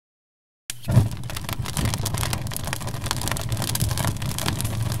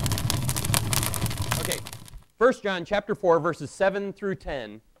1 John chapter 4, verses 7 through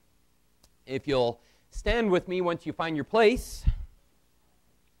 10. If you'll stand with me once you find your place.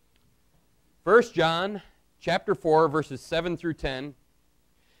 1 John chapter 4, verses 7 through 10.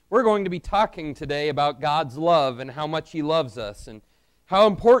 We're going to be talking today about God's love and how much He loves us and how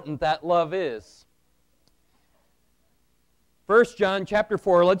important that love is. 1 John chapter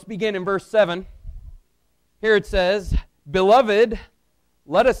 4, let's begin in verse 7. Here it says, "Beloved,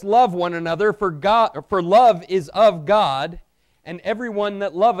 let us love one another, for love is of God, and everyone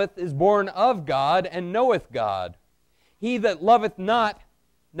that loveth is born of God, and knoweth God. He that loveth not,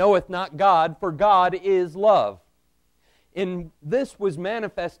 knoweth not God, for God is love. In this was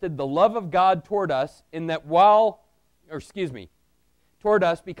manifested the love of God toward us, toward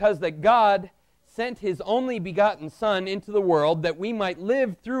us, because that God sent His only begotten Son into the world, that we might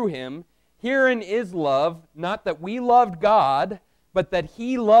live through Him. Herein is love, not that we loved God, but that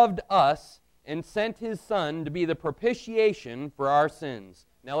He loved us and sent His Son to be the propitiation for our sins."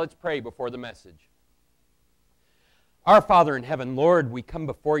 Now let's pray before the message. Our Father in heaven, Lord, we come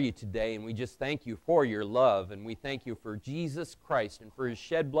before You today and we just thank You for Your love, and we thank You for Jesus Christ and for His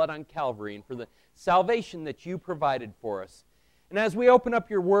shed blood on Calvary and for the salvation that You provided for us. And as we open up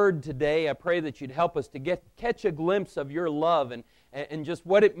Your Word today, I pray that You'd help us to catch a glimpse of Your love and just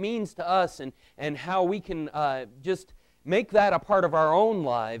what it means to us and how we can just make that a part of our own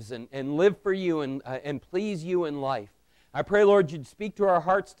lives and live for You and please You in life. I pray, Lord, You'd speak to our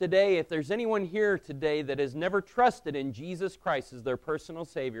hearts today. If there's anyone here today that has never trusted in Jesus Christ as their personal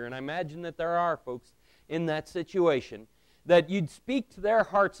Savior, and I imagine that there are folks in that situation, that You'd speak to their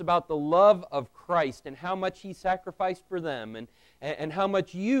hearts about the love of Christ and how much He sacrificed for them and how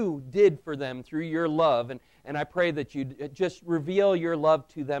much You did for them through Your love. And I pray that You'd just reveal Your love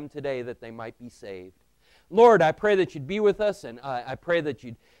to them today that they might be saved. Lord, I pray that You'd be with us, and I pray that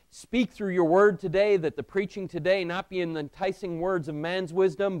You'd speak through Your Word today, that the preaching today not be in the enticing words of man's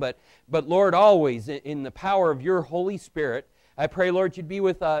wisdom, but Lord, always in the power of Your Holy Spirit. I pray, Lord, You'd be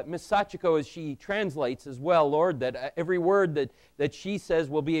with Miss Sachiko as she translates as well, Lord, that every word that she says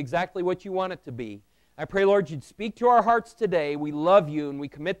will be exactly what You want it to be. I pray, Lord, You'd speak to our hearts today. We love You, and we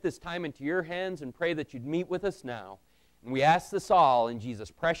commit this time into Your hands and pray that You'd meet with us now. And we ask this all in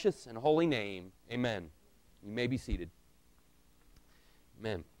Jesus' precious and holy name. Amen. You may be seated.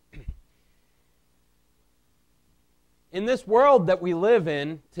 Amen. In this world that we live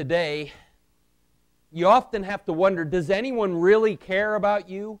in today, you often have to wonder, does anyone really care about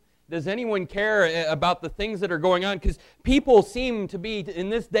you? Does anyone care about the things that are going on? Because people seem to be,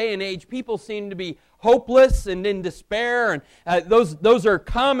 in this day and age, people seem to be hopeless and in despair, and those are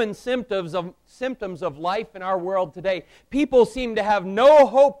common symptoms of life in our world today. People seem to have no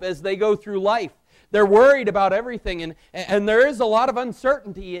hope as they go through life. They're worried about everything, and there is a lot of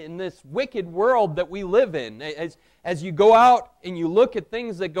uncertainty in this wicked world that we live in. As you go out and you look at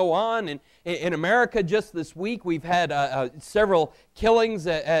things that go on, and in America just this week we've had several killings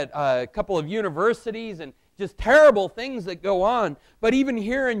at a couple of universities and just terrible things that go on. But even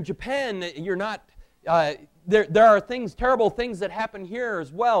here in Japan, you're not... There are terrible things that happen here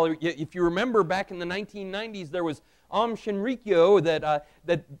as well. If you remember back in the 1990s, there was Aum Shinrikyo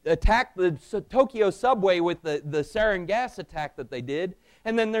that attacked the Tokyo subway with the sarin gas attack that they did.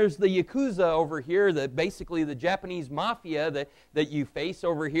 And then there's the Yakuza over here, basically the Japanese mafia that you face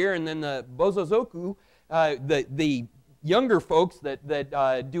over here. And then the Bozozoku, the younger folks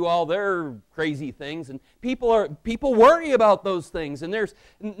that do all their crazy things. And people worry about those things. And there's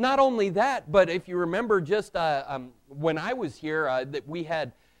not only that, but if you remember just when I was here, that we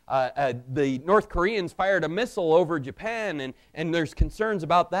had the North Koreans fired a missile over Japan, and there's concerns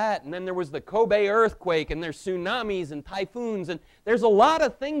about that. And then there was the Kobe earthquake, and there's tsunamis and typhoons. And there's a lot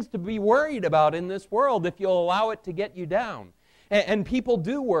of things to be worried about in this world if you'll allow it to get you down. And people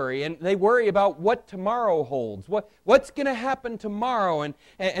do worry, and they worry about what tomorrow holds, what's going to happen tomorrow,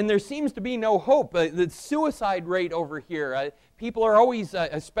 and there seems to be no hope. The suicide rate over here, people are always,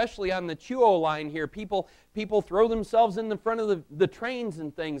 especially on the Chuo line here, people throw themselves in the front of the trains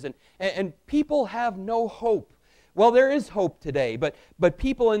and things, and people have no hope. Well, there is hope today, but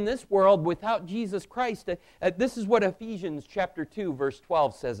people in this world without Jesus Christ, this is what Ephesians chapter 2, verse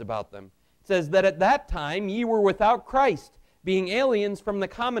 12 says about them. It says that at that time ye were without Christ, being aliens from the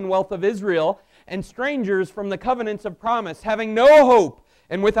commonwealth of Israel, and strangers from the covenants of promise, having no hope,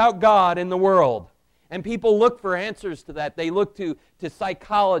 and without God in the world. And people look for answers to that. They look to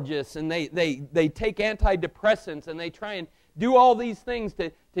psychologists, and they take antidepressants, and they try and do all these things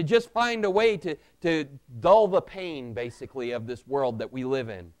to just find a way to dull the pain, basically, of this world that we live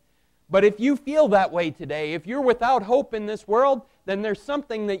in. But if you feel that way today, if you're without hope in this world, then there's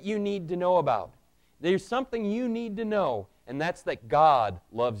something that you need to know about. There's something you need to know, and that's that God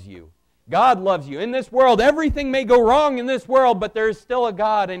loves you. God loves you. In this world, everything may go wrong in this world, but there is still a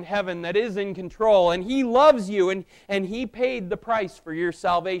God in heaven that is in control, and He loves you, and He paid the price for your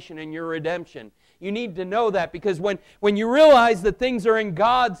salvation and your redemption. You need to know that, because when you realize that things are in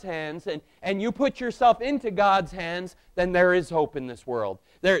God's hands and you put yourself into God's hands, then there is hope in this world.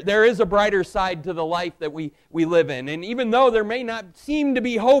 There is a brighter side to the life that we live in. And even though there may not seem to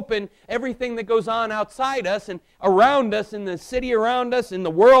be hope in everything that goes on outside us and around us, in the city around us, in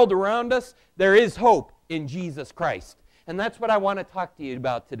the world around us, there is hope in Jesus Christ. And that's what I want to talk to you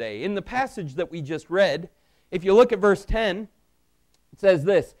about today. In the passage that we just read, if you look at verse 10, it says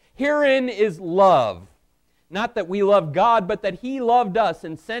this, "Herein is love, not that we love God, but that He loved us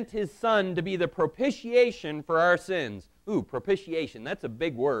and sent His Son to be the propitiation for our sins." Ooh, propitiation, that's a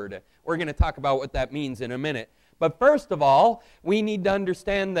big word. We're going to talk about what that means in a minute. But first of all, we need to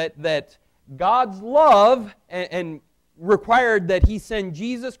understand that God's love and required that He send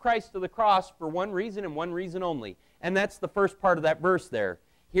Jesus Christ to the cross for one reason and one reason only. And that's the first part of that verse there.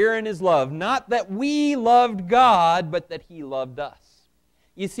 Herein is love, not that we loved God, but that He loved us.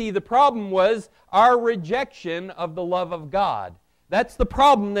 You see, the problem was our rejection of the love of God. That's the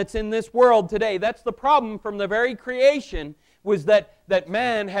problem that's in this world today. That's the problem from the very creation, was that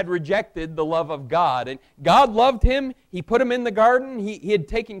man had rejected the love of God. And God loved him. He put him in the garden. He had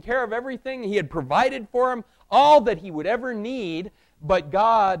taken care of everything. He had provided for him all that he would ever need. But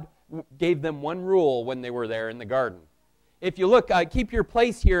God gave them one rule when they were there in the garden. If you look, keep your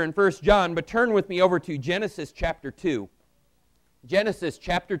place here in 1 John, but turn with me over to Genesis chapter 2. Genesis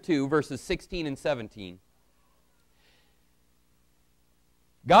chapter 2, verses 16 and 17.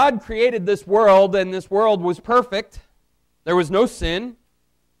 God created this world, and this world was perfect. There was no sin.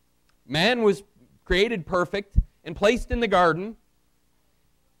 Man was created perfect and placed in the garden.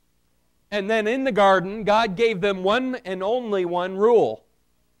 And then in the garden, God gave them one and only one rule.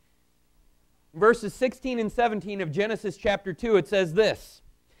 In verses 16 and 17 of Genesis chapter 2, it says this,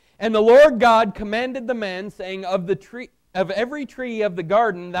 "And the Lord God commanded the man, saying, of every tree of the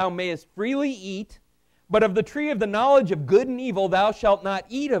garden thou mayest freely eat, but of the tree of the knowledge of good and evil thou shalt not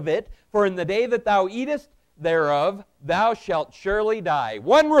eat of it, for in the day that thou eatest thereof thou shalt surely die."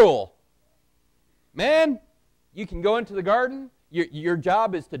 One rule. Man, you can go into the garden. Your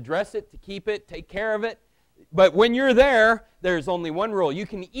job is to dress it, to keep it, take care of it. But when you're there, there's only one rule. You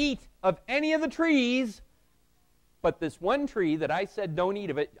can eat of any of the trees, but this one tree that I said don't eat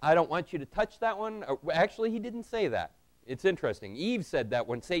of it, I don't want you to touch that one. Actually, he didn't say that. It's interesting. Eve said that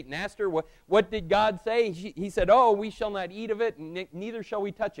when Satan asked her, what did God say? He said, "Oh, we shall not eat of it, and neither shall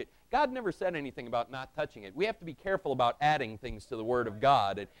we touch it." God never said anything about not touching it. We have to be careful about adding things to the Word of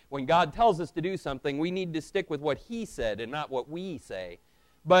God. And when God tells us to do something, we need to stick with what He said and not what we say.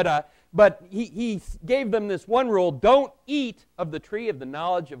 But he gave them this one rule: don't eat of the tree of the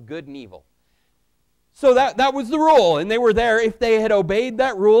knowledge of good and evil. So that was the rule, and they were there. If they had obeyed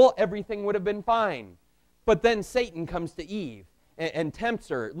that rule, everything would have been fine. But then Satan comes to Eve and tempts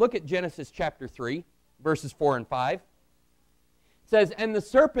her. Look at Genesis chapter 3, verses 4 and 5. It says, "And the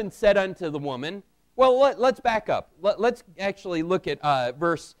serpent said unto the woman," well, let's back up. Let's actually look at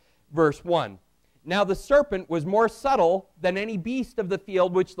verse 1. "Now the serpent was more subtle than any beast of the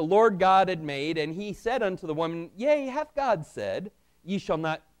field which the Lord God had made. And he said unto the woman, Yea, hath God said, Ye shall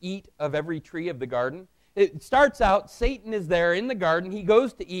not eat of every tree of the garden?" It starts out, Satan is there in the garden. He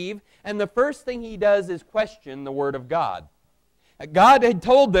goes to Eve, and the first thing he does is question the Word of God. God had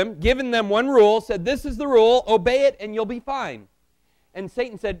told them, given them one rule, said, "This is the rule, obey it, and you'll be fine." And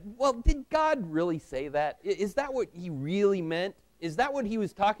Satan said, "Well, did God really say that? Is that what He really meant? Is that what He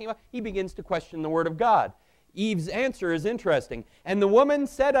was talking about?" He begins to question the Word of God. Eve's answer is interesting. "And the woman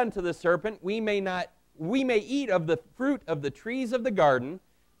said unto the serpent, we may eat of the fruit of the trees of the garden,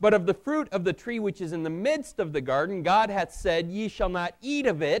 but of the fruit of the tree which is in the midst of the garden, God hath said, Ye shall not eat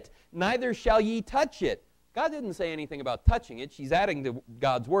of it, neither shall ye touch it." God didn't say anything about touching it. She's adding to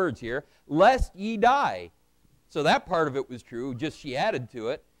God's words here. "Lest ye die." So that part of it was true, just she added to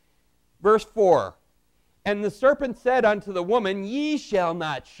it. Verse 4. "And the serpent said unto the woman, Ye shall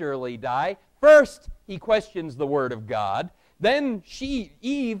not surely die." First, he questions the Word of God. Then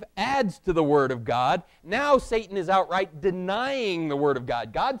Eve, adds to the Word of God. Now Satan is outright denying the Word of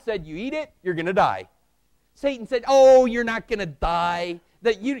God. God said, "You eat it, you're going to die." Satan said, "Oh, you're not going to die."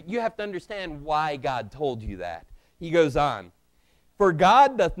 That you have to understand why God told you that. He goes on, "For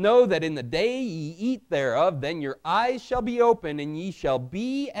God doth know that in the day ye eat thereof, then your eyes shall be open, and ye shall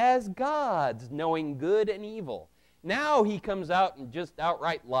be as gods, knowing good and evil." Now he comes out and just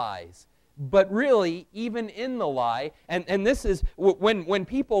outright lies. But really, even in the lie, and this is, when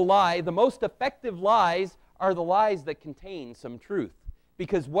people lie, the most effective lies are the lies that contain some truth.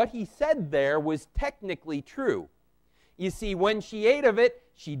 Because what he said there was technically true. You see, when she ate of it,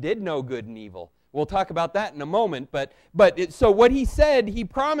 she did know good and evil. We'll talk about that in a moment. So what he said, he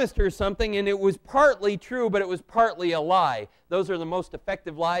promised her something, and it was partly true, but it was partly a lie. Those are the most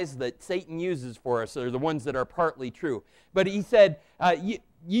effective lies that Satan uses for us, are the ones that are partly true. But he said,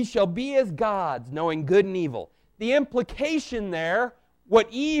 ye shall be as gods, knowing good and evil. The implication there, what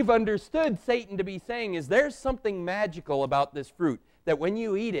Eve understood Satan to be saying, is there's something magical about this fruit, that when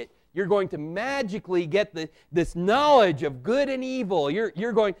you eat it, you're going to magically get this knowledge of good and evil.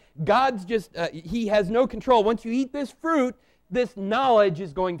 God's just, He has no control. Once you eat this fruit, this knowledge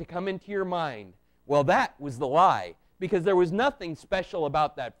is going to come into your mind. Well, that was the lie, because there was nothing special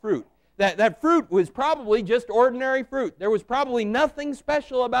about that fruit. That fruit was probably just ordinary fruit. There was probably nothing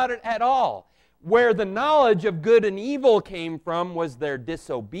special about it at all. Where the knowledge of good and evil came from was their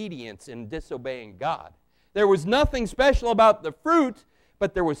disobedience in disobeying God. There was nothing special about the fruit,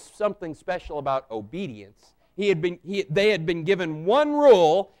 but there was something special about obedience. They had been given one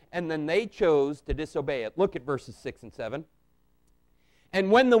rule, and then they chose to disobey it. Look at verses 6 and 7. And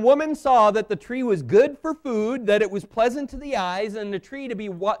when the woman saw that the tree was good for food, that it was pleasant to the eyes, and the tree to be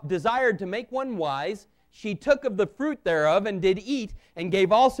desired to make one wise, she took of the fruit thereof and did eat, and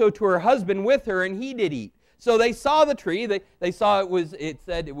gave also to her husband with her, and he did eat. So they saw the tree. They saw it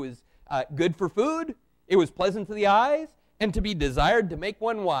said it was good for food, it was pleasant to the eyes, and to be desired to make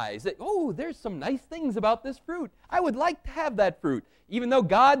one wise. Oh, there's some nice things about this fruit. I would like to have that fruit. Even though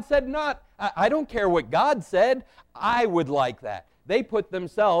God said not, I don't care what God said, I would like that. They put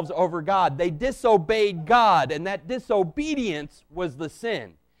themselves over God. They disobeyed God, and that disobedience was the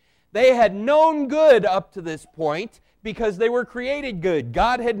sin. They had known good up to this point because they were created good.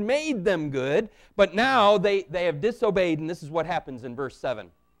 God had made them good, but now they have disobeyed, and this is what happens in verse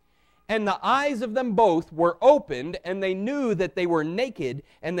 7. And the eyes of them both were opened, and they knew that they were naked,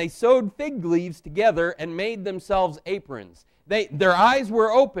 and they sewed fig leaves together and made themselves aprons. Their eyes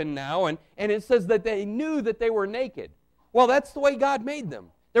were open now, and it says that they knew that they were naked. Well, that's the way God made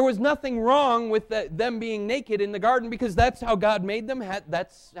them. There was nothing wrong with them being naked in the garden, because that's how God made them.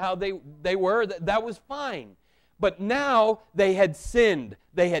 That's how they were. That was fine. But now they had sinned.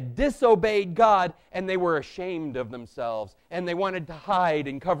 They had disobeyed God, and they were ashamed of themselves. And they wanted to hide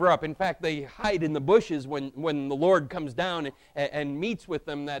and cover up. In fact, they hide in the bushes when the Lord comes down and meets with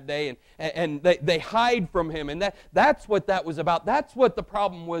them that day. And they hide from Him. And that's what that was about. That's what the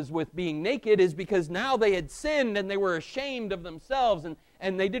problem was with being naked, is because now they had sinned and they were ashamed of themselves.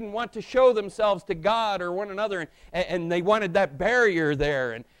 And they didn't want to show themselves to God or one another. And they wanted that barrier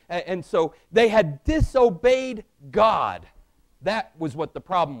there. And so they had disobeyed God. That was what the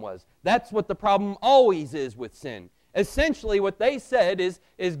problem was. That's what the problem always is with sin. Essentially what they said is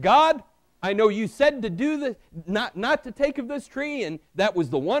God, I know you said to do this, not to take of this tree, and that was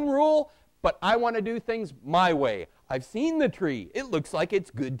the one rule, but I want to do things my way. I've seen the tree. It looks like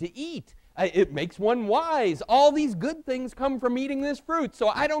it's good to eat. It makes one wise. All these good things come from eating this fruit, so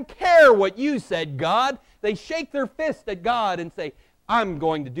I don't care what you said, God. They shake their fist at God and say, I'm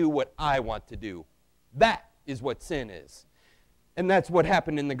going to do what I want to do. That is what sin is. And that's what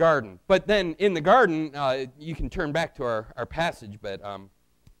happened in the garden. But then in the garden, you can turn back to our passage, but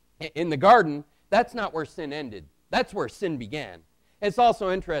in the garden, that's not where sin ended. That's where sin began. It's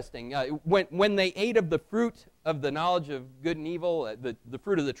also interesting. When they ate of the fruit of the knowledge of good and evil, the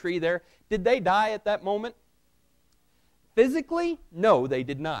fruit of the tree there, did they die at that moment? Physically? No, they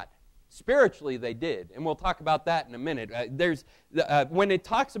did not. Spiritually, they did, and we'll talk about that in a minute. When it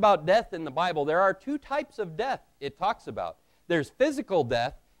talks about death in the Bible, there are two types of death it talks about. There's physical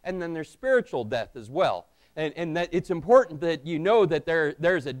death, and then there's spiritual death as well. And that it's important that you know that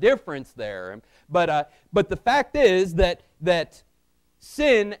there's a difference there. But the fact is that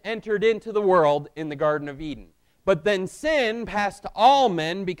sin entered into the world in the Garden of Eden. But then sin passed to all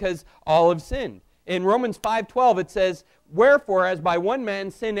men because all have sinned. In Romans 5:12 it says, wherefore, as by one man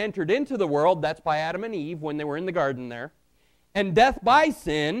sin entered into the world, that's by Adam and Eve when they were in the garden there, and death by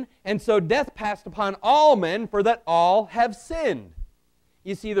sin, and so death passed upon all men, for that all have sinned.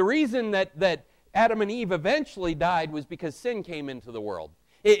 You see, the reason that Adam and Eve eventually died was because sin came into the world.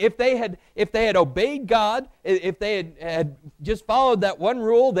 If they had obeyed God, if they had just followed that one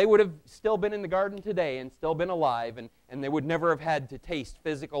rule, they would have still been in the garden today and still been alive, and they would never have had to taste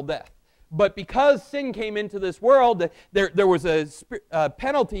physical death. But because sin came into this world, there was a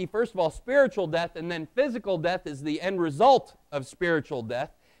penalty, first of all, spiritual death, and then physical death is the end result of spiritual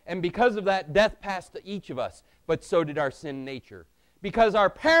death. And because of that, death passed to each of us, but so did our sin nature. Because our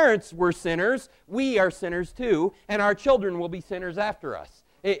parents were sinners, we are sinners too, and our children will be sinners after us.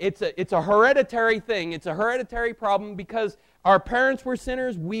 It's a hereditary thing. It's a hereditary problem because our parents were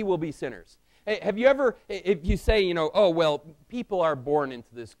sinners, we will be sinners. Have you ever, if you say, oh, well, people are born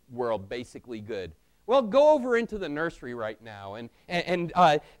into this world basically good. Well, go over into the nursery right now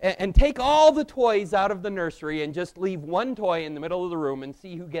and take all the toys out of the nursery and just leave one toy in the middle of the room and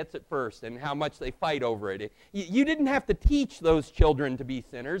see who gets it first and how much they fight over it. You didn't have to teach those children to be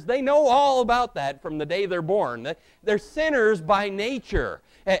sinners. They know all about that from the day they're born. They're sinners by nature,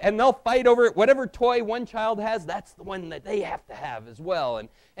 and they'll fight over it. Whatever toy one child has, that's the one that they have to have as well.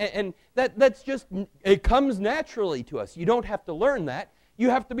 And that's just, it comes naturally to us. You don't have to learn that. You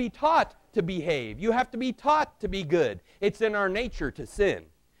have to be taught to behave. You have to be taught to be good. It's in our nature to sin.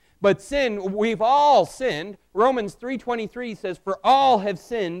 But sin, we've all sinned. Romans 3:23 says, "For all have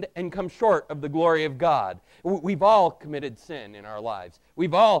sinned and come short of the glory of God." We've all committed sin in our lives.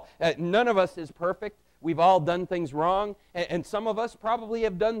 We've all, none of us is perfect. We've all done things wrong, and some of us probably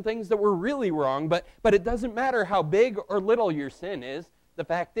have done things that were really wrong, but it doesn't matter how big or little your sin is. The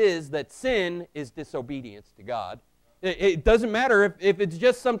fact is that sin is disobedience to God. It doesn't matter if it's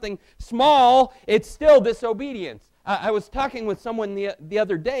just something small, it's still disobedience. I was talking with someone the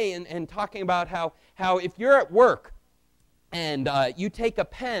other day and talking about how if you're at work and you take a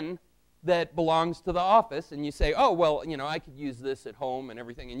pen that belongs to the office and you say, oh, well, I could use this at home and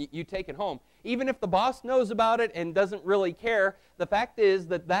everything, and you take it home. Even if the boss knows about it and doesn't really care, the fact is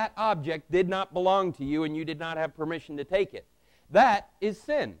that that object did not belong to you and you did not have permission to take it. That is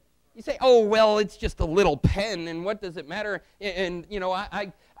sin. You say, oh, well, it's just a little pen, and what does it matter? And,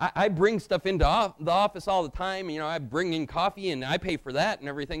 I bring stuff into the office all the time. I bring in coffee, and I pay for that and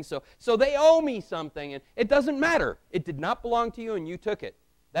everything. So they owe me something, and it doesn't matter. It did not belong to you, and you took it.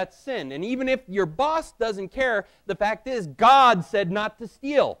 That's sin. And even if your boss doesn't care, the fact is God said not to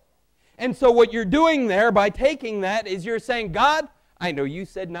steal. And so what you're doing there by taking that is you're saying, God, I know you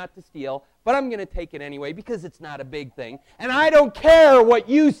said not to steal, but I'm going to take it anyway because it's not a big thing. And I don't care what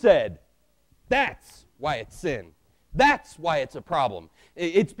you said. That's why it's sin. That's why it's a problem.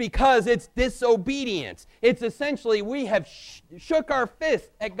 It's because it's disobedience. It's essentially we have shook our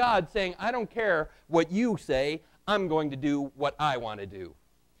fist at God saying, I don't care what you say. I'm going to do what I want to do.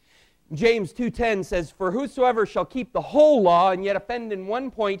 James 2:10 says, "For whosoever shall keep the whole law and yet offend in one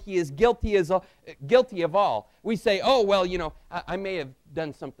point, he is guilty of all." We say, oh, well, I may have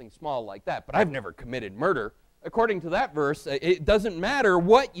done something small like that, but I've never committed murder. According to that verse, it doesn't matter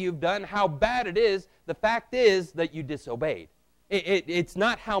what you've done, how bad it is. The fact is that you disobeyed. It's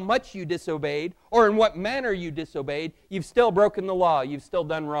not how much you disobeyed or in what manner you disobeyed. You've still broken the law. You've still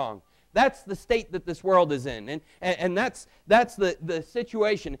done wrong. That's the state that this world is in, and that's the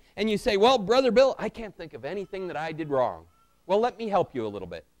situation. And you say, well, Brother Bill, I can't think of anything that I did wrong. Well, let me help you a little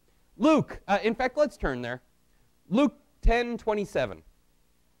bit. Luke, in fact, let's turn there. Luke 10:27.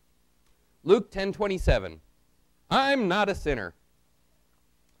 Luke 10:27. I'm not a sinner.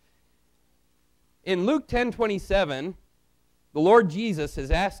 In Luke 10:27, the Lord Jesus has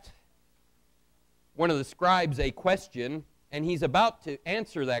asked one of the scribes a question, and he's about to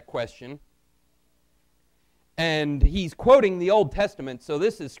answer that question. And he's quoting the Old Testament, so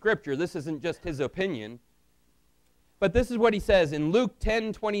this is Scripture. This isn't just his opinion. But this is what he says in Luke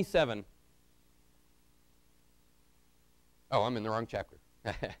 10:27. Oh, I'm in the wrong chapter.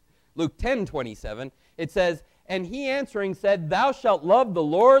 Luke 10:27. It says, "And he answering said, Thou shalt love the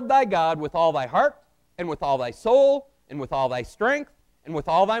Lord thy God with all thy heart, and with all thy soul, and with all thy strength, and with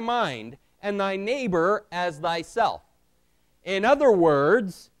all thy mind, and thy neighbor as thyself." In other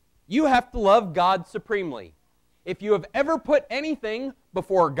words, you have to love God supremely. If you have ever put anything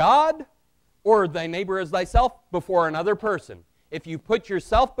before God or thy neighbor as thyself before another person, if you put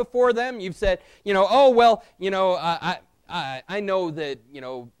yourself before them, you've said, oh, well, I know that,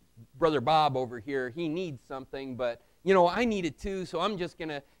 Brother Bob over here, he needs something, but, I need it too, so I'm just going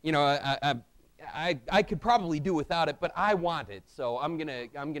to, I could probably do without it, but I want it, so I'm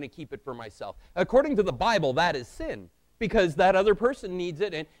gonna keep it for myself. According to the Bible, that is sin, because that other person needs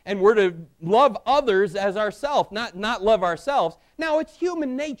it, and we're to love others as ourselves, not love ourselves. Now, it's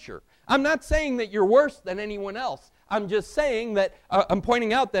human nature. I'm not saying that you're worse than anyone else. I'm just saying that, I'm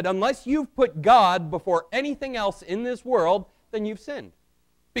pointing out that unless you've put God before anything else in this world, then you've sinned.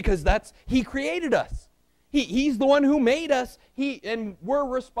 Because He created us. He's the one who made us, and we're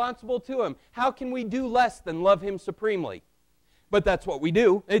responsible to Him. How can we do less than love Him supremely? But that's what we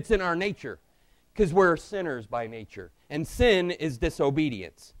do. It's in our nature, because we're sinners by nature, and sin is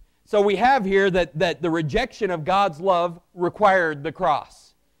disobedience. So we have here that the rejection of God's love required the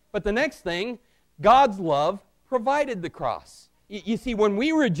cross. But the next thing, God's love provided the cross. You see, when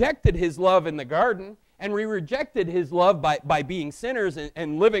we rejected His love in the garden, and we rejected His love by being sinners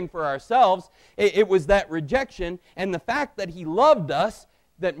and living for ourselves, it was that rejection and the fact that He loved us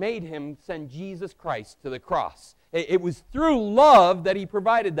that made Him send Jesus Christ to the cross. It was through love that He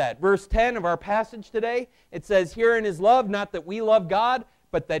provided that. Verse 10 of our passage today, it says, "Herein is love, not that we love God,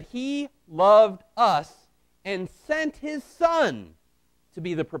 but that He loved us and sent His Son to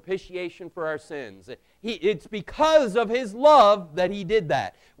be the propitiation for our sins." It's because of His love that He did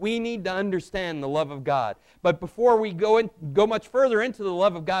that. We need to understand the love of God. But before we go much further into the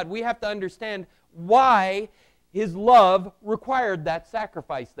love of God, we have to understand why His love required that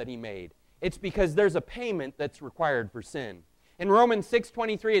sacrifice that He made. It's because there's a payment that's required for sin. In Romans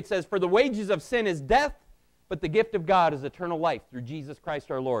 6:23 it says, "For the wages of sin is death, but the gift of God is eternal life through Jesus Christ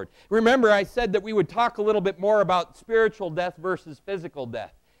our Lord." Remember, I said that we would talk a little bit more about spiritual death versus physical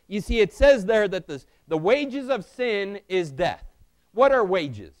death. You see, it says there that the wages of sin is death. What are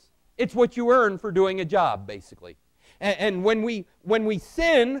wages? It's what you earn for doing a job, basically. And when we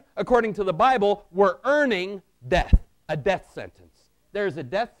sin, according to the Bible, we're earning death, a death sentence. There's a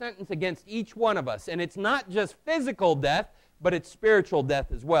death sentence against each one of us. And it's not just physical death, but it's spiritual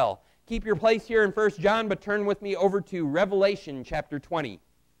death as well. Keep your place here in 1 John, but turn with me over to Revelation chapter 20.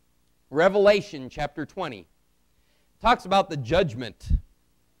 Revelation chapter 20 talks about the judgment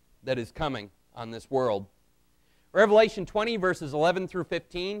that is coming on this world. Revelation 20, verses 11 through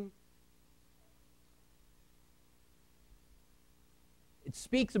 15. It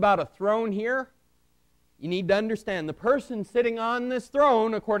speaks about a throne here. You need to understand, the person sitting on this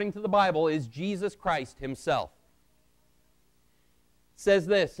throne, according to the Bible, is Jesus Christ Himself. It says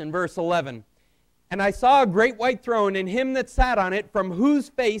this in verse 11, "And I saw a great white throne, and Him that sat on it, from whose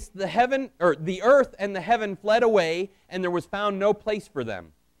face the earth and the heaven fled away, and there was found no place for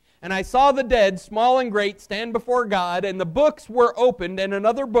them. And I saw the dead, small and great, stand before God, and the books were opened, and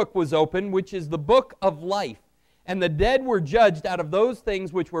another book was opened, which is the book of life. And the dead were judged out of those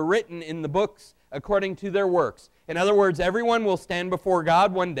things which were written in the books according to their works." In other words, everyone will stand before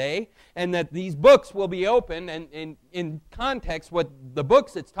God one day, and that these books will be opened. And in context, what the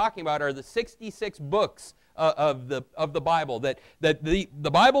books it's talking about are the 66 books of the Bible. That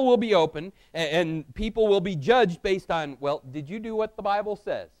the Bible will be opened, and people will be judged based on, well, did you do what the Bible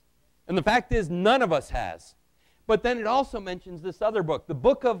says? And the fact is, none of us has. But then it also mentions this other book, the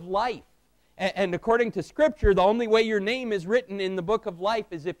book of life. And according to Scripture, the only way your name is written in the book of life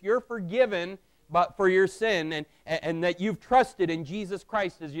is if you're forgiven for your sin and that you've trusted in Jesus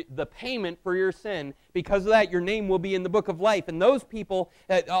Christ as the payment for your sin. Because of that, your name will be in the book of life. And those people,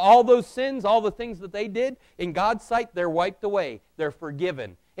 all those sins, all the things that they did, in God's sight, they're wiped away. They're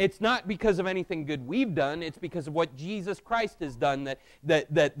forgiven. It's not because of anything good we've done. It's because of what Jesus Christ has done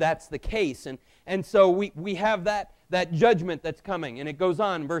that's the case. And so we have that judgment that's coming. And it goes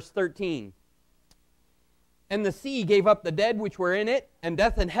on, verse 13. "And the sea gave up the dead which were in it, and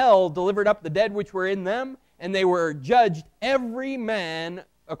death and hell delivered up the dead which were in them, and they were judged every man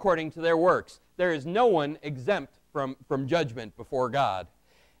according to their works." There is no one exempt from judgment before God.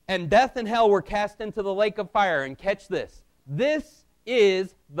 "And death and hell were cast into the lake of fire." And catch this. This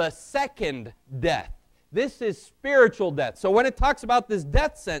is the second death. This is spiritual death. So when it talks about this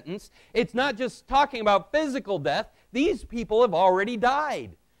death sentence, it's not just talking about physical death. These people have already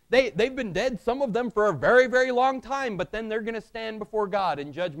died. They've been dead, some of them, for a very, very long time, but then they're going to stand before God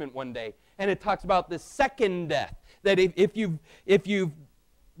in judgment one day. And it talks about this second death, that if you've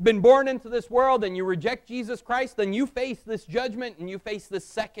been born into this world and you reject Jesus Christ, then you face this judgment and you face this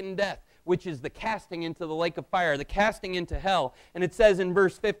second death, which is the casting into the lake of fire, the casting into hell. And it says in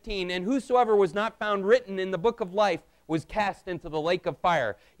verse 15, "And whosoever was not found written in the book of life was cast into the lake of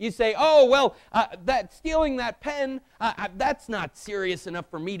fire." You say, "Oh, well, stealing that pen, that's not serious enough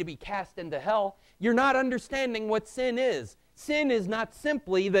for me to be cast into hell." You're not understanding what sin is. Sin is not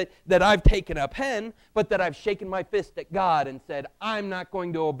simply that I've taken a pen, but that I've shaken my fist at God and said, "I'm not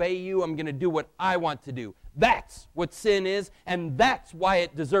going to obey you. I'm going to do what I want to do." That's what sin is, and that's why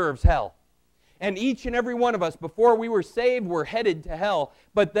it deserves hell. And each and every one of us, before we were saved, were headed to hell.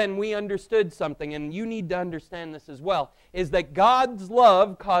 But then we understood something, and you need to understand this as well, is that God's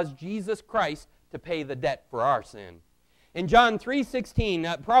love caused Jesus Christ to pay the debt for our sin. In John 3:16,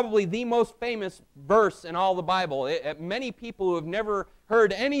 probably the most famous verse in all the Bible, many people who have never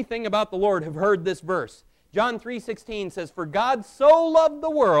heard anything about the Lord have heard this verse. John 3:16 says, "For God so loved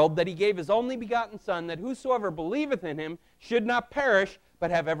the world that He gave His only begotten Son, that whosoever believeth in Him should not perish, but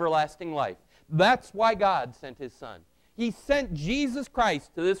have everlasting life." That's why God sent His Son. He sent Jesus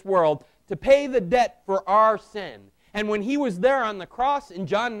Christ to this world to pay the debt for our sin. And when He was there on the cross in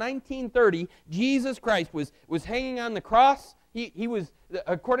John 19:30, Jesus Christ was hanging on the cross, He was,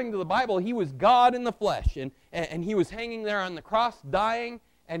 according to the Bible, he was God in the flesh, and he was hanging there on the cross, dying,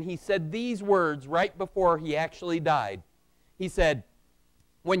 and he said these words right before he actually died. He said,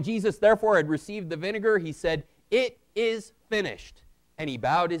 when Jesus therefore had received the vinegar, he said, "It is finished." And he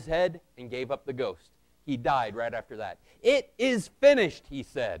bowed his head and gave up the ghost. He died right after that. "It is finished," he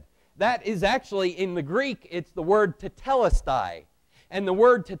said. That is actually, in the Greek, it's the word tetelestai. And the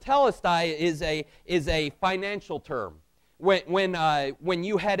word tetelestai is a financial term. When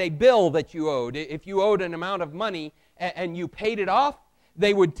you had a bill that you owed, if you owed an amount of money and you paid it off,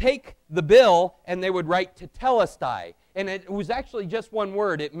 they would take the bill and they would write tetelestai. And it was actually just one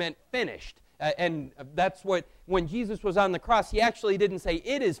word. It meant finished. And that's what, when Jesus was on the cross, he actually didn't say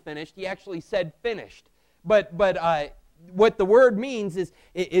 "it is finished." He actually said "finished." But what the word means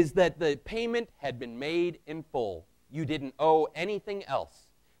is that the payment had been made in full. You didn't owe anything else.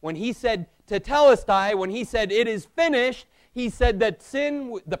 When he said tetelestai, when he said "it is finished," he said that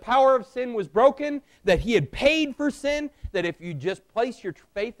sin, the power of sin was broken, that he had paid for sin, that if you just place your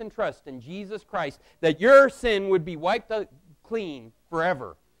faith and trust in Jesus Christ, that your sin would be wiped out clean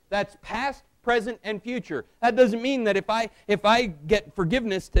forever. That's past, present, and future. That doesn't mean that if I get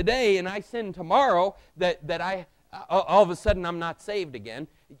forgiveness today and I sin tomorrow, that I all of a sudden I'm not saved again.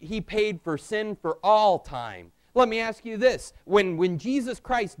 He paid for sin for all time. Let me ask you this. When Jesus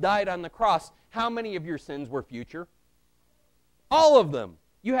Christ died on the cross, how many of your sins were future? All of them.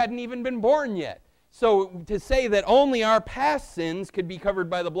 You hadn't even been born yet. So to say that only our past sins could be covered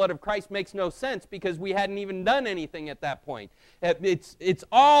by the blood of Christ makes no sense, because we hadn't even done anything at that point. It's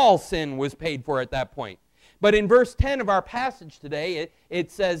all sin was paid for at that point. But in verse 10 of our passage today,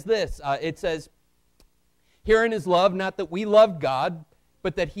 it says this. It says, "Herein is love, not that we loved God,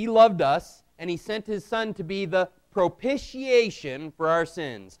 but that he loved us, and he sent his Son to be the propitiation for our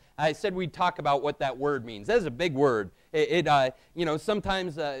sins." I said we'd talk about what that word means. That is a big word.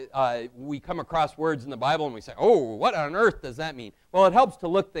 Sometimes we come across words in the Bible and we say, "Oh, what on earth does that mean?" Well, it helps to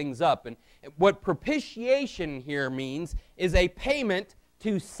look things up. And what propitiation here means is a payment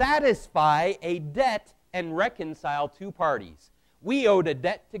to satisfy a debt and reconcile two parties. We owed a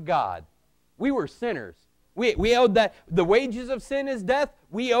debt to God. We were sinners. We owed that. The wages of sin is death.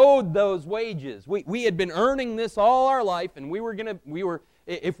 We owed those wages. We had been earning this all our life, and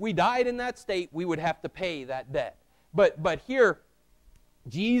if we died in that state, we would have to pay that debt. But here,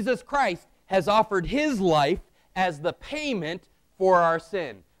 Jesus Christ has offered his life as the payment for our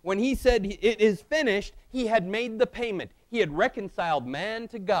sin. When he said "it is finished," he had made the payment. He had reconciled man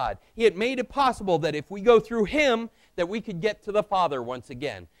to God. He had made it possible that if we go through him, that we could get to the Father once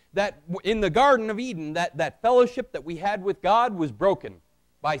again. That in the Garden of Eden, that fellowship that we had with God was broken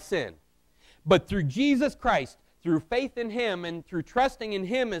by sin. But through Jesus Christ, through faith in him and through trusting in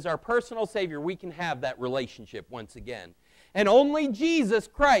him as our personal Savior, we can have that relationship once again. And only Jesus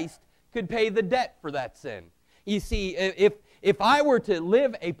Christ could pay the debt for that sin. You see, if I were to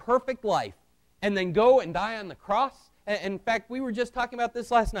live a perfect life and then go and die on the cross, in fact, we were just talking about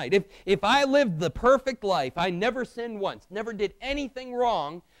this last night. If I lived the perfect life, I never sinned once, never did anything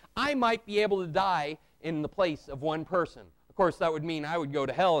wrong, I might be able to die in the place of one person. Of course, that would mean I would go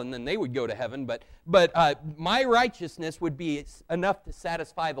to hell and then they would go to heaven, but my righteousness would be enough to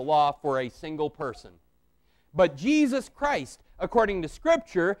satisfy the law for a single person. But Jesus Christ, according to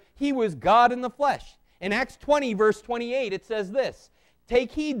Scripture, he was God in the flesh. In Acts 20, verse 28, it says this,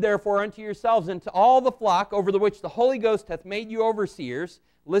 "Take heed, therefore, unto yourselves and to all the flock over the which the Holy Ghost hath made you overseers,"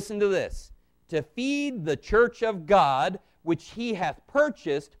 listen to this, "to feed the church of God, which he hath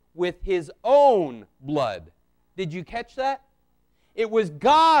purchased with his own blood." Did you catch that? It was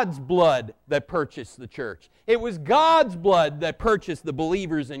God's blood that purchased the church. It was God's blood that purchased the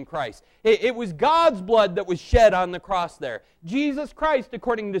believers in Christ. It was God's blood that was shed on the cross there. Jesus Christ,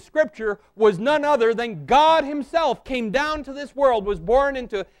 according to Scripture, was none other than God himself, came down to this world, was born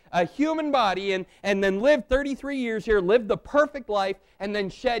into a human body, and then lived 33 years here, lived the perfect life, and then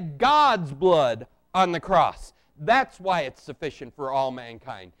shed God's blood on the cross. That's why it's sufficient for all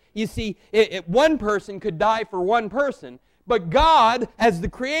mankind. You see, one person could die for one person, but God, as the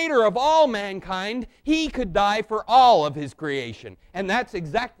creator of all mankind, he could die for all of his creation. And that's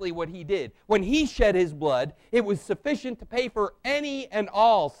exactly what he did. When he shed his blood, it was sufficient to pay for any and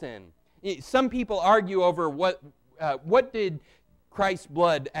all sin. Some people argue over what did Christ's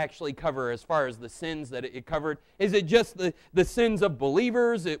blood actually cover as far as the sins that it covered. Is it just the sins of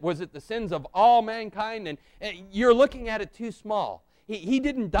believers? Was it the sins of all mankind? And you're looking at it too small. He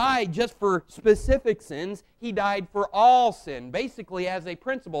didn't die just for specific sins. He died for all sin, basically as a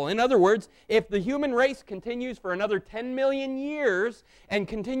principle. In other words, if the human race continues for another 10 million years and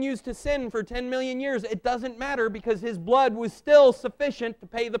continues to sin for 10 million years, it doesn't matter because His blood was still sufficient to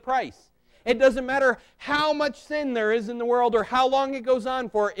pay the price. It doesn't matter how much sin there is in the world or how long it goes on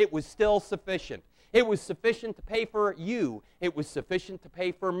for, it was still sufficient. It was sufficient to pay for you. It was sufficient to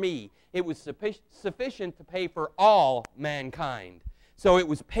pay for me. It was sufficient to pay for all mankind. So it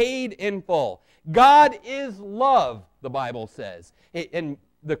was paid in full. God is love, the Bible says. And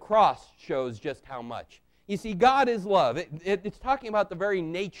the cross shows just how much. You see, God is love. It's talking about the very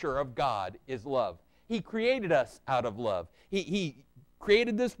nature of God is love. He created us out of love. He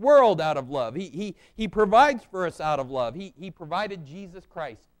created this world out of love. He provides for us out of love. He provided Jesus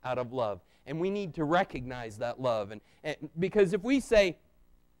Christ out of love. And we need to recognize that love. And because if we say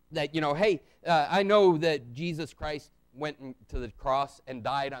that, hey, I know that Jesus Christ went to the cross and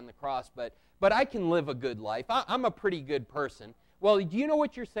died on the cross, but I can live a good life. I'm a pretty good person. Well, do you know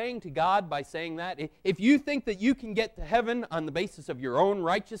what you're saying to God by saying that? If you think that you can get to heaven on the basis of your own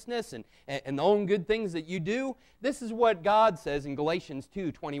righteousness and the own good things that you do, this is what God says in Galatians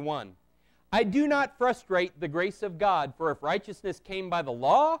 2:21. I do not frustrate the grace of God, for if righteousness came by the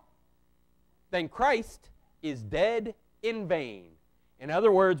law, then Christ is dead in vain. In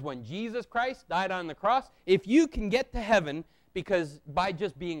other words, when Jesus Christ died on the cross, if you can get to heaven because by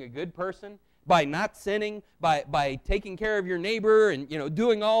just being a good person, by not sinning, by taking care of your neighbor and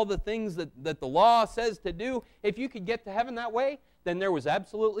doing all the things that the law says to do, if you could get to heaven that way, then there was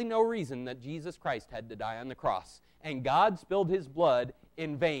absolutely no reason that Jesus Christ had to die on the cross. And God spilled His blood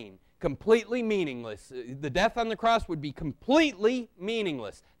in vain. Completely meaningless. The death on the cross would be completely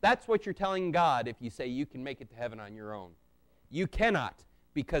meaningless. That's what you're telling God if you say you can make it to heaven on your own. You cannot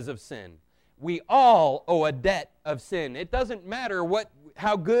because of sin. We all owe a debt of sin. It doesn't matter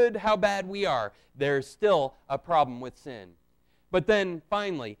how good, how bad we are. There's still a problem with sin. But then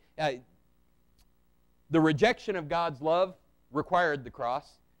finally, the rejection of God's love required the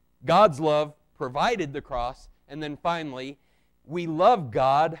cross. God's love provided the cross. And then finally, we love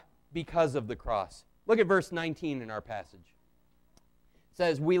God because of the cross. Look at verse 19 in our passage. It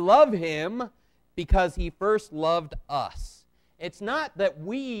says, we love Him because He first loved us. It's not that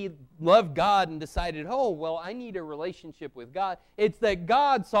we loved God and decided, oh, well, I need a relationship with God. It's that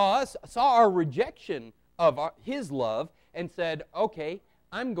God saw our rejection of His love and said, okay,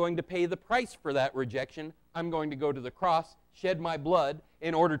 I'm going to pay the price for that rejection. I'm going to go to the cross, shed my blood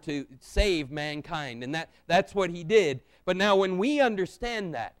in order to save mankind. And that's what He did. But now when we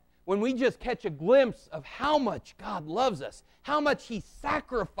understand that, when we just catch a glimpse of how much God loves us, how much He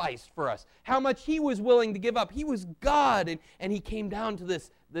sacrificed for us, how much He was willing to give up. He was God, and He came down to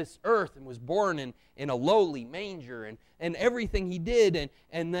this earth and was born in a lowly manger and everything He did.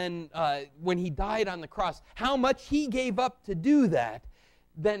 And then when He died on the cross, how much He gave up to do that,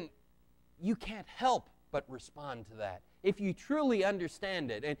 then you can't help but respond to that. If you truly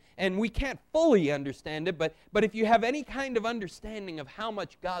understand it, and we can't fully understand it, but if you have any kind of understanding of how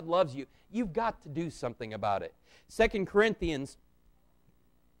much God loves you, you've got to do something about it. 2 Corinthians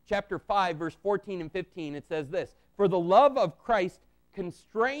chapter 5, verse 14 and 15, it says this, for the love of Christ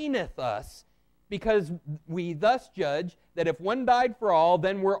constraineth us, because we thus judge that if one died for all,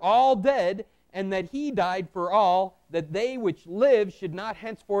 then we're all dead, and that He died for all, that they which live should not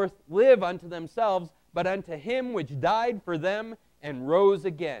henceforth live unto themselves, but unto Him which died for them and rose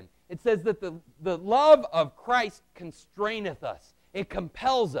again. It says that the love of Christ constraineth us. It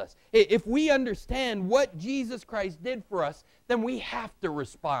compels us. If we understand what Jesus Christ did for us, then we have to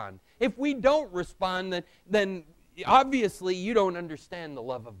respond. If we don't respond, then obviously you don't understand the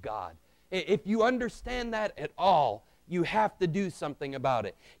love of God. If you understand that at all, you have to do something about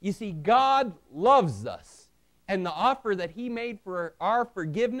it. You see, God loves us, and the offer that He made for our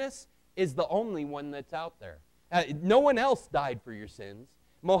forgiveness is the only one that's out there. No one else died for your sins.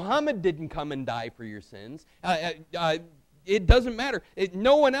 Muhammad didn't come and die for your sins. It doesn't matter.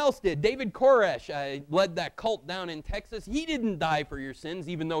 No one else did. David Koresh led that cult down in Texas. He didn't die for your sins,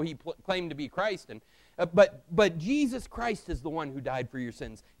 even though he claimed to be Christ. But Jesus Christ is the one who died for your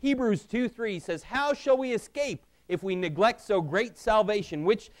sins. Hebrews 2:3 says, how shall we escape if we neglect so great salvation,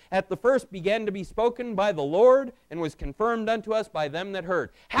 which at the first began to be spoken by the Lord and was confirmed unto us by them that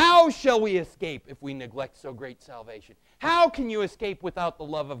heard? How shall we escape if we neglect so great salvation? How can you escape without the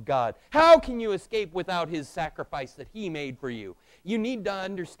love of God? How can you escape without His sacrifice that He made for you? You need to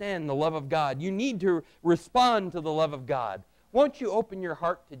understand the love of God. You need to respond to the love of God. Won't you open your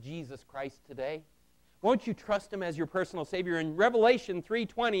heart to Jesus Christ today? Won't you trust Him as your personal Savior? In Revelation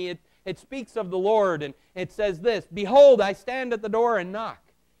 3:20, It speaks of the Lord, and it says this, "Behold, I stand at the door and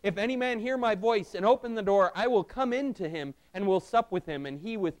knock. If any man hear my voice and open the door, I will come into him and will sup with him, and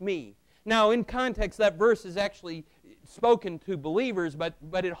he with me." Now, in context, that verse is actually spoken to believers, but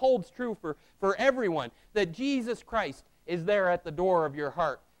it holds true for everyone, that Jesus Christ is there at the door of your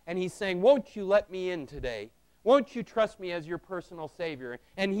heart. And He's saying, won't you let me in today? Won't you trust me as your personal Savior?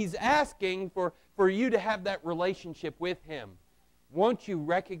 And He's asking for you to have that relationship with Him. Won't you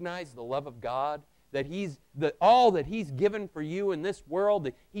recognize the love of God? That all that He's given for you in this world,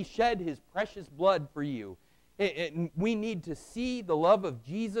 that He shed His precious blood for you. We need to see the love of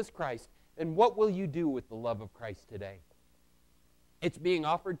Jesus Christ. And what will you do with the love of Christ today? It's being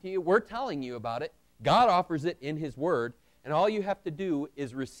offered to you. We're telling you about it. God offers it in His Word, and all you have to do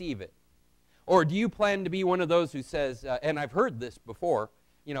is receive it. Or do you plan to be one of those who says, and I've heard this before,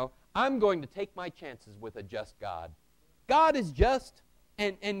 I'm going to take my chances with a just God. God is just,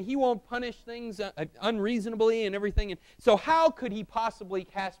 and He won't punish things unreasonably and everything. And so how could He possibly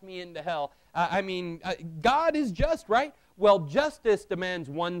cast me into hell? God is just, right? Well, justice demands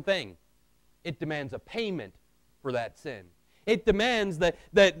one thing. It demands a payment for that sin. It demands that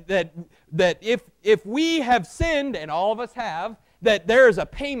if we have sinned, and all of us have, that there is a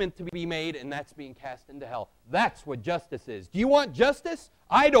payment to be made, and that's being cast into hell. That's what justice is. Do you want justice?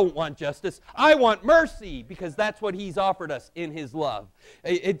 I don't want justice. I want mercy, because that's what He's offered us in His love.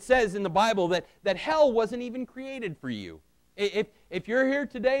 It says in the Bible that hell wasn't even created for you. If you're here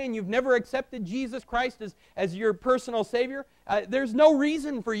today and you've never accepted Jesus Christ as your personal Savior, there's no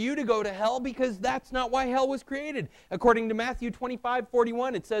reason for you to go to hell, because that's not why hell was created. According to Matthew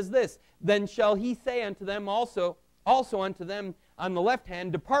 25:41, it says this, "Then shall He say unto them also unto them on the left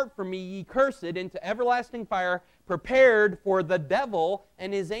hand, Depart from me, ye cursed, into everlasting fire, prepared for the devil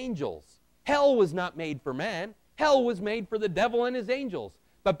and his angels." Hell was not made for man. Hell was made for the devil and his angels.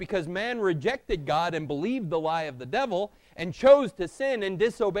 But because man rejected God and believed the lie of the devil and chose to sin and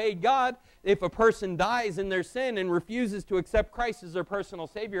disobeyed God, if a person dies in their sin and refuses to accept Christ as their personal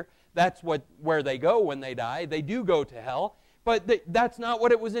Savior, that's where they go when they die. They do go to hell. But that's not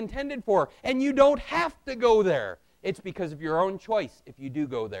what it was intended for. And you don't have to go there. It's because of your own choice if you do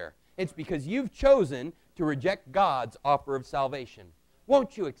go there. It's because you've chosen to reject God's offer of salvation.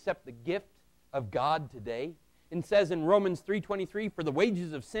 Won't you accept the gift of God today? It says in Romans 3:23, "For the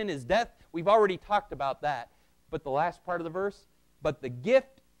wages of sin is death." We've already talked about that. But the last part of the verse, "But the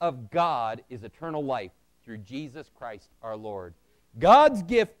gift of God is eternal life through Jesus Christ our Lord." God's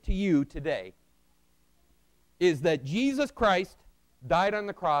gift to you today is that Jesus Christ died on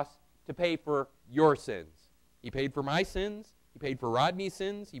the cross to pay for your sins. He paid for my sins. He paid for Rodney's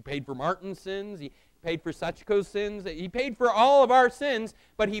sins. He paid for Martin's sins. He paid for Sachiko's sins. He paid for all of our sins,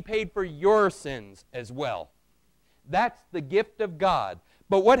 but He paid for your sins as well. That's the gift of God.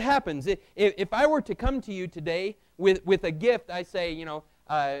 But what happens if I were to come to you today with a gift? I say,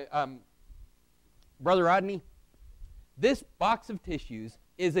 Brother Rodney, this box of tissues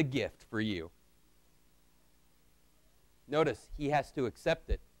is a gift for you. Notice, he has to accept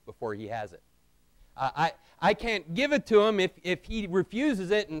it before he has it. I can't give it to him if he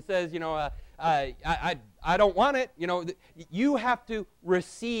refuses it and says, I don't want it. You have to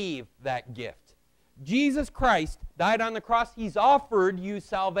receive that gift. Jesus Christ died on the cross. He's offered you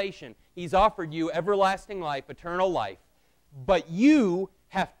salvation. He's offered you everlasting life, eternal life. But you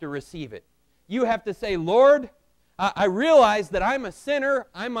have to receive it. You have to say, Lord, I realize that I'm a sinner.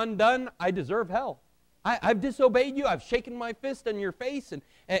 I'm undone. I deserve hell. I've disobeyed you. I've shaken my fist in your face.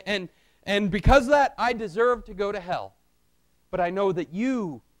 And because of that, I deserve to go to hell. But I know that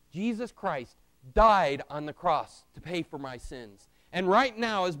you, Jesus Christ, died on the cross to pay for my sins. And right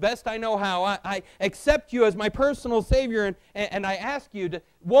now, as best I know how, I accept you as my personal Savior, and I ask you,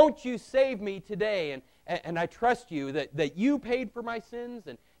 won't you save me today? And I trust you that you paid for my sins,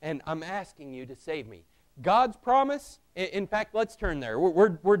 and I'm asking you to save me. God's promise, in fact, let's turn there.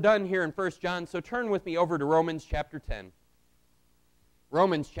 We're done here in 1 John, so turn with me over to Romans chapter 10.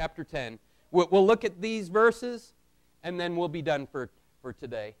 Romans chapter 10. We'll look at these verses, and then we'll be done for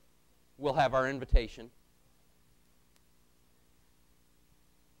today. We'll have our invitation.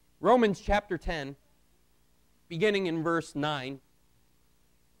 Romans chapter 10, beginning in verse 9,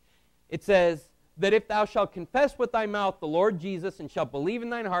 it says, "That if thou shalt confess with thy mouth the Lord Jesus, and shalt believe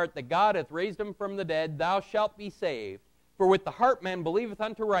in thine heart that God hath raised him from the dead, thou shalt be saved. For with the heart man believeth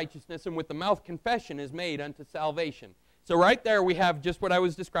unto righteousness, and with the mouth confession is made unto salvation." So right there we have just what I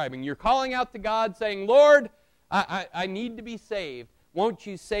was describing. You're calling out to God saying, Lord, I need to be saved. Won't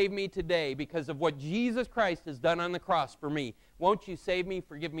you save me today because of what Jesus Christ has done on the cross for me? Won't you save me,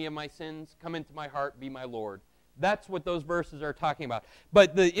 forgive me of my sins, come into my heart, be my Lord? That's what those verses are talking about.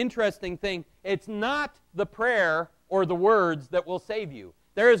 But the interesting thing, it's not the prayer or the words that will save you.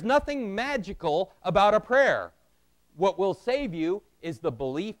 There is nothing magical about a prayer. What will save you is the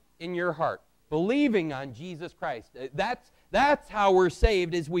belief in your heart, believing on Jesus Christ. That's how we're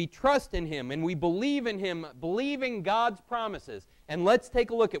saved, is we trust in Him and we believe in Him, believing God's promises. And let's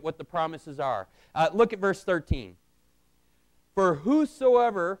take a look at what the promises are. Look at verse 13. For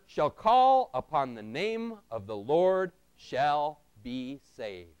whosoever shall call upon the name of the Lord shall be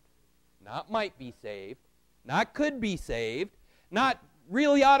saved. Not might be saved, not could be saved, not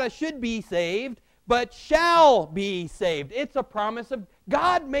really oughta should be saved, but shall be saved. It's a promise of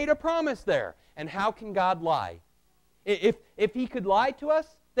God. Made a promise there. And how can God lie? If He could lie to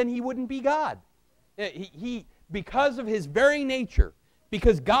us, then He wouldn't be God. Because of His very nature,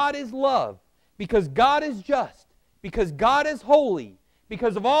 because God is love, because God is just, because God is holy,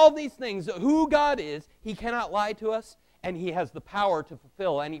 because of all these things, who God is, He cannot lie to us, and He has the power to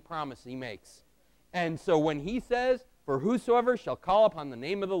fulfill any promise He makes. And so when He says, for whosoever shall call upon the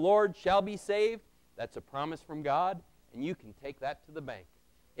name of the Lord shall be saved, that's a promise from God, and you can take that to the bank.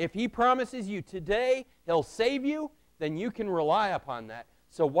 If He promises you today He'll save you, then you can rely upon that.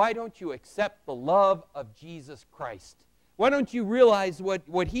 So why don't you accept the love of Jesus Christ? Why don't you realize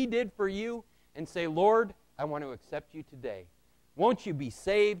what He did for you and say, Lord, I want to accept you today. Won't you be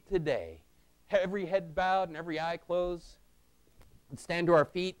saved today? Every head bowed and every eye closed. Let's stand to our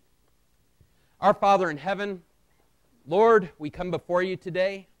feet. Our Father in heaven, Lord, we come before you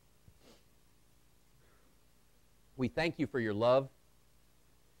today. We thank you for your love.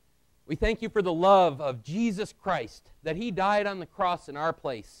 We thank you for the love of Jesus Christ, that He died on the cross in our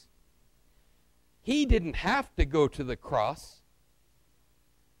place. He didn't have to go to the cross,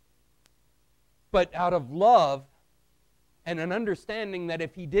 but out of love and an understanding that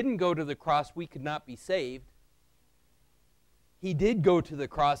if He didn't go to the cross, we could not be saved, He did go to the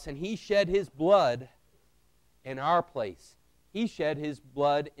cross and He shed His blood in our place. He shed His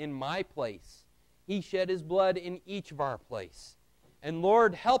blood in my place. He shed His blood in each of our place. And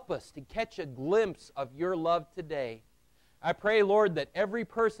Lord, help us to catch a glimpse of your love today. I pray, Lord, that every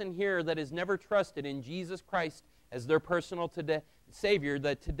person here that has never trusted in Jesus Christ as their personal Savior,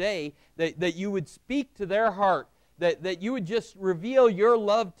 that today, that you would speak to their heart, that you would just reveal your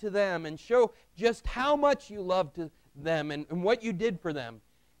love to them and show just how much you love to them and what you did for them,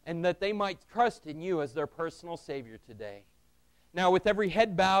 and that they might trust in you as their personal Savior today. Now, with every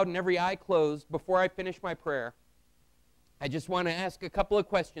head bowed and every eye closed, before I finish my prayer, I just want to ask a couple of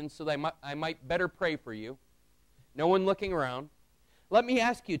questions so that I might better pray for you. No one looking around. Let me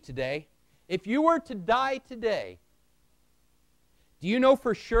ask you today, if you were to die today, do you know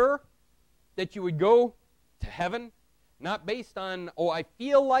for sure that you would go to heaven? Not based on, oh, I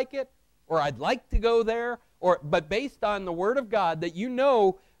feel like it, or I'd like to go there, but based on the Word of God, that you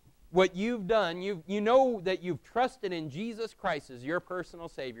know what you've done. You know that you've trusted in Jesus Christ as your personal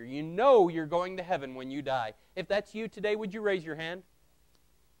Savior. You know you're going to heaven when you die. If that's you today, would you raise your hand?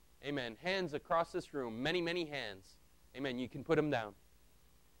 Amen. Hands across this room. Many, many hands. Amen. You can put them down.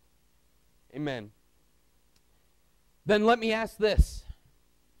 Amen. Then let me ask this.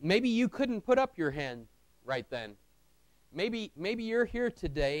 Maybe you couldn't put up your hand right then. Maybe you're here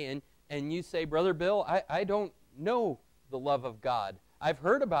today and you say, Brother Bill, I don't know the love of God. I've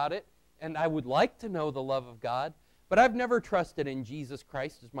heard about it, and I would like to know the love of God, but I've never trusted in Jesus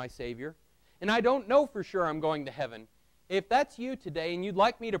Christ as my Savior, and I don't know for sure I'm going to heaven. If that's you today, and you'd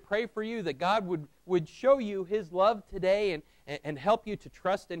like me to pray for you that God would show you His love today and help you to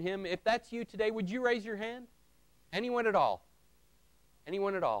trust in Him, if that's you today, would you raise your hand? Anyone at all?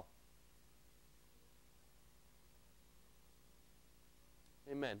 Anyone at all?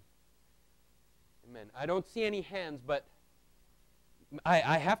 Amen. Amen. I don't see any hands, but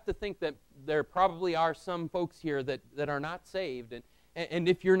I have to think that there probably are some folks here that are not saved. And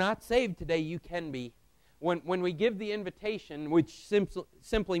if you're not saved today, you can be. When we give the invitation, which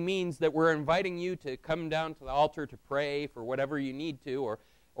simply means that we're inviting you to come down to the altar to pray for whatever you need to,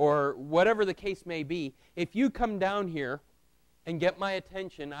 or whatever the case may be, if you come down here and get my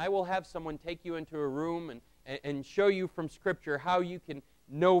attention, I will have someone take you into a room and show you from Scripture how you can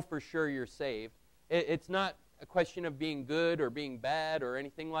know for sure you're saved. It's not a question of being good or being bad or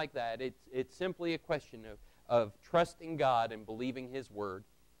anything like that. It's simply a question of trusting God and believing His Word.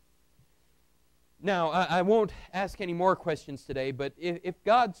 Now, I won't ask any more questions today, but if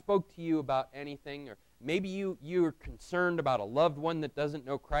God spoke to you about anything, or maybe you're concerned about a loved one that doesn't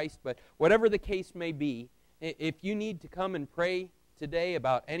know Christ, but whatever the case may be, if you need to come and pray today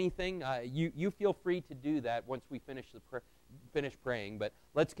about anything, you feel free to do that once we finish praying, but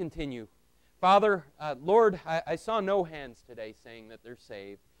let's continue. Father, Lord, I saw no hands today saying that they're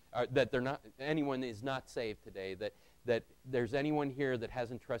saved, that they're not. Anyone is not saved today. That there's anyone here that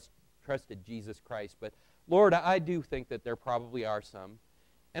hasn't trusted Jesus Christ. But Lord, I do think that there probably are some,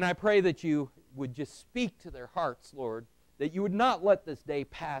 and I pray that you would just speak to their hearts, Lord. That you would not let this day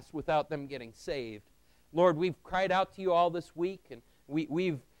pass without them getting saved. Lord, we've cried out to you all this week, and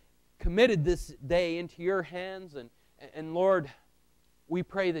we've committed this day into your hands, and Lord, we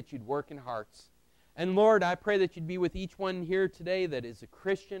pray that you'd work in hearts. And Lord, I pray that you'd be with each one here today that is a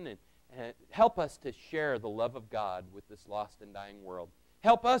Christian, and help us to share the love of God with this lost and dying world.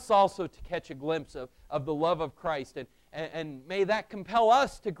 Help us also to catch a glimpse of the love of Christ, and may that compel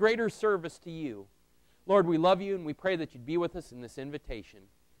us to greater service to you. Lord, we love you, and we pray that you'd be with us in this invitation.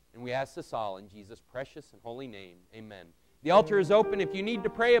 And we ask this all in Jesus' precious and holy name. Amen. The altar is open. If you need to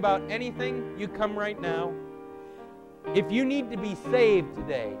pray about anything, you come right now. If you need to be saved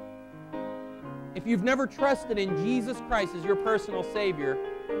today, if you've never trusted in Jesus Christ as your personal Savior,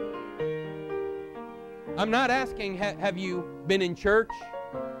 I'm not asking, have you been in church?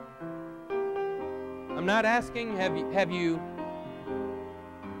 I'm not asking, have you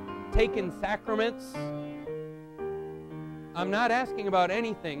taken sacraments? I'm not asking about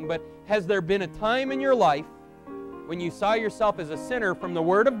anything, but has there been a time in your life when you saw yourself as a sinner from the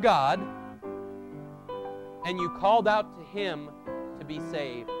Word of God and you called out to Him to be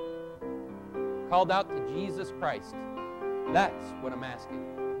saved? Called out to Jesus Christ. That's what I'm asking.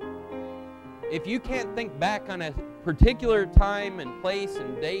 If you can't think back on a particular time and place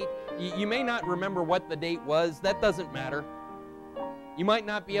and date, you may not remember what the date was. That doesn't matter. You might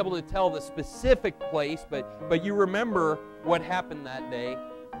not be able to tell the specific place, but you remember what happened that day.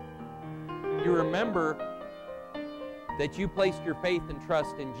 You remember that you placed your faith and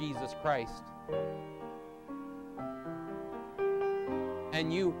trust in Jesus Christ.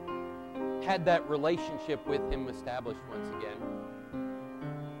 And you had that relationship with Him established once again.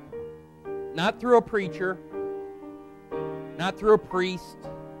 Not through a preacher, not through a priest,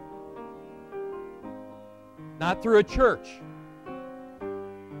 not through a church,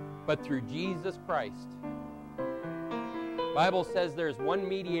 but through Jesus Christ. The Bible says there's one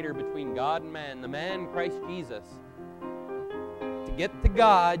mediator between God and man, the man Christ Jesus. To get to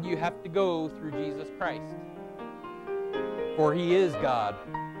God, you have to go through Jesus Christ. For He is God.